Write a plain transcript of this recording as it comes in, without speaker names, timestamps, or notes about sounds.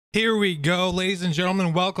Here we go, ladies and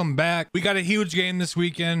gentlemen. Welcome back. We got a huge game this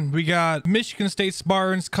weekend. We got Michigan State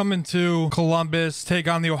Spartans coming to Columbus, take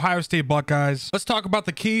on the Ohio State Buckeyes. Let's talk about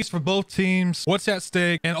the keys for both teams, what's at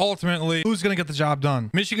stake, and ultimately who's going to get the job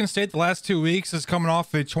done. Michigan State the last 2 weeks is coming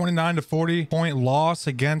off a 29-40 point loss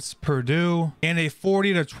against Purdue and a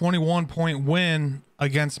 40-21 point win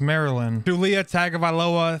against Maryland. Tulia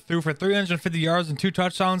Tagovailoa threw for 350 yards and 2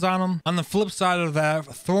 touchdowns on him. On the flip side of that,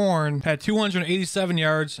 Thorne had 287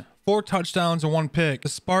 yards, 4 touchdowns and 1 pick. The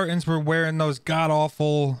Spartans were wearing those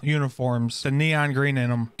god-awful uniforms, the neon green in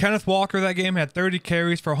them. Kenneth Walker that game had 30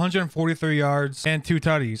 carries for 143 yards and 2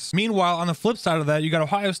 tutties. Meanwhile, on the flip side of that, you got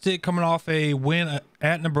Ohio State coming off a win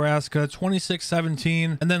at Nebraska,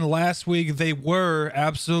 26-17. And then last week, they were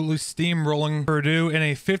absolutely steamrolling Purdue in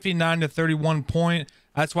a 59-31 point.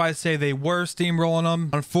 That's why I say they were steamrolling them.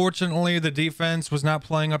 Unfortunately, the defense was not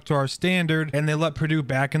playing up to our standard, and they let Purdue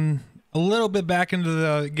back in a little bit back into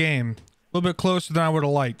the game, a little bit closer than I would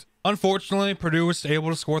have liked. Unfortunately, Purdue was able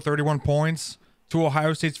to score 31 points to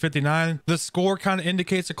Ohio State's 59. The score kind of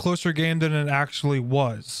indicates a closer game than it actually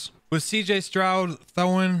was. With CJ Stroud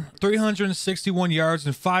throwing 361 yards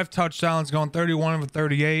and 5 touchdowns, going 31 of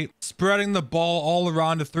 38, spreading the ball all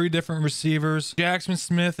around to 3 different receivers. Jackson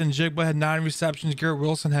Smith and Jigba had 9 receptions. Garrett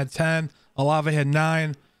Wilson had 10. Olave had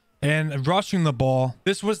 9. And rushing the ball,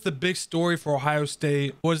 this was the big story for Ohio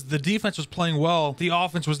State, was the defense was playing well, the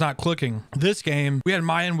offense was not clicking. This game, we had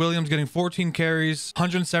Mayan Williams getting 14 carries,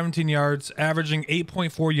 117 yards, averaging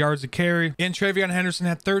 8.4 yards a carry, and Travion Henderson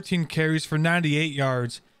had 13 carries for 98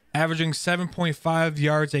 yards, averaging 7.5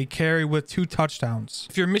 yards a carry with 2 touchdowns.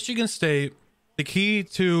 If you're Michigan State, the key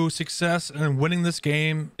to success in winning this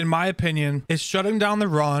game, in my opinion, is shutting down the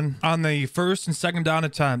run on the first and second down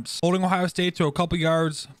attempts, holding Ohio State to a couple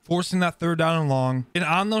yards, forcing that 3rd down and long, and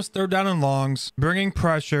on those 3rd down and longs, bringing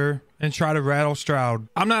pressure and try to rattle Stroud.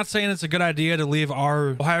 I'm not saying it's a good idea to leave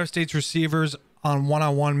our Ohio State's receivers on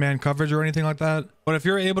one-on-one man coverage or anything like that, but if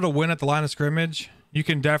you're able to win at the line of scrimmage, you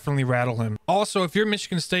can definitely rattle him. Also, if you're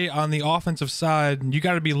Michigan State on the offensive side, you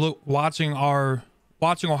got to be watching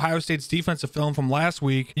Ohio State's defensive film from last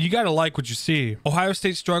week. You got to like what you see. Ohio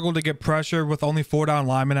State struggled to get pressure with only 4 down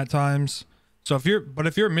linemen at times. So if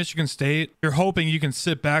you're Michigan State, you're hoping you can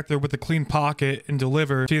sit back there with a clean pocket and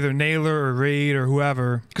deliver to either Naylor or Reed or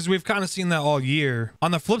whoever, because we've kind of seen that all year.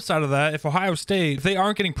 On the flip side of that, if Ohio State, if they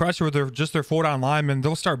aren't getting pressure with just their 4 down linemen,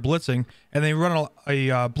 they'll start blitzing, and they run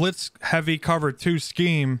a blitz heavy cover 2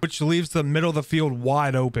 scheme, which leaves the middle of the field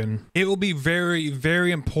wide open. It will be very,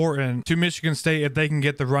 very important to Michigan State if they can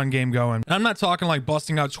get the run game going. And I'm not talking like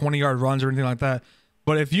busting out 20-yard runs or anything like that.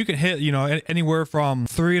 But if you can hit, anywhere from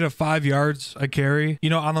 3 to 5 yards a carry,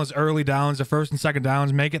 on those early downs, the first and second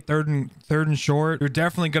downs, make it third and short, you're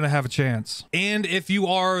definitely going to have a chance. And if you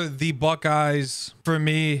are the Buckeyes, for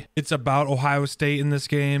me, it's about Ohio State in this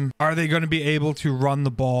game. Are they going to be able to run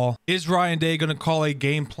the ball? Is Ryan Day going to call a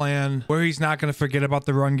game plan where he's not going to forget about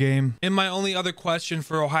the run game? And my only other question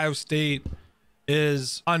for Ohio State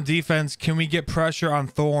is on defense, can we get pressure on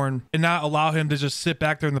Thorne and not allow him to just sit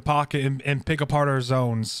back there in the pocket and pick apart our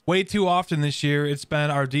zones? Way too often this year, it's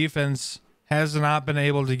been our defense has not been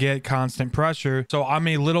able to get constant pressure. So I'm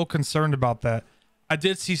a little concerned about that. I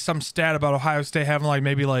did see some stat about Ohio State having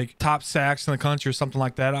maybe top sacks in the country or something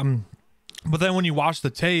like that. But then when you watch the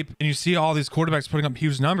tape and you see all these quarterbacks putting up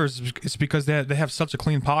huge numbers, it's because they have such a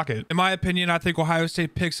clean pocket. In my opinion, I think Ohio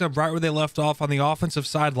State picks up right where they left off on the offensive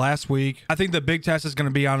side last week. I think the big test is going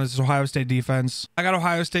to be on this Ohio State defense. I got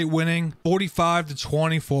Ohio State winning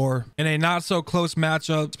 45-24 in a not so close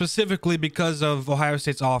matchup, specifically because of Ohio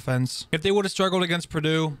State's offense. If they would have struggled against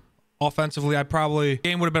Purdue offensively,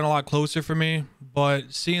 game would have been a lot closer for me.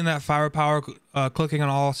 But seeing that firepower clicking on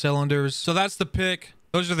all cylinders, so that's the pick.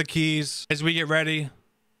 Those are the keys as we get ready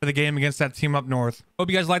for the game against that team up north.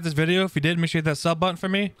 Hope you guys liked this video. If you did, make sure you hit that sub button for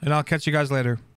me, and I'll catch you guys later.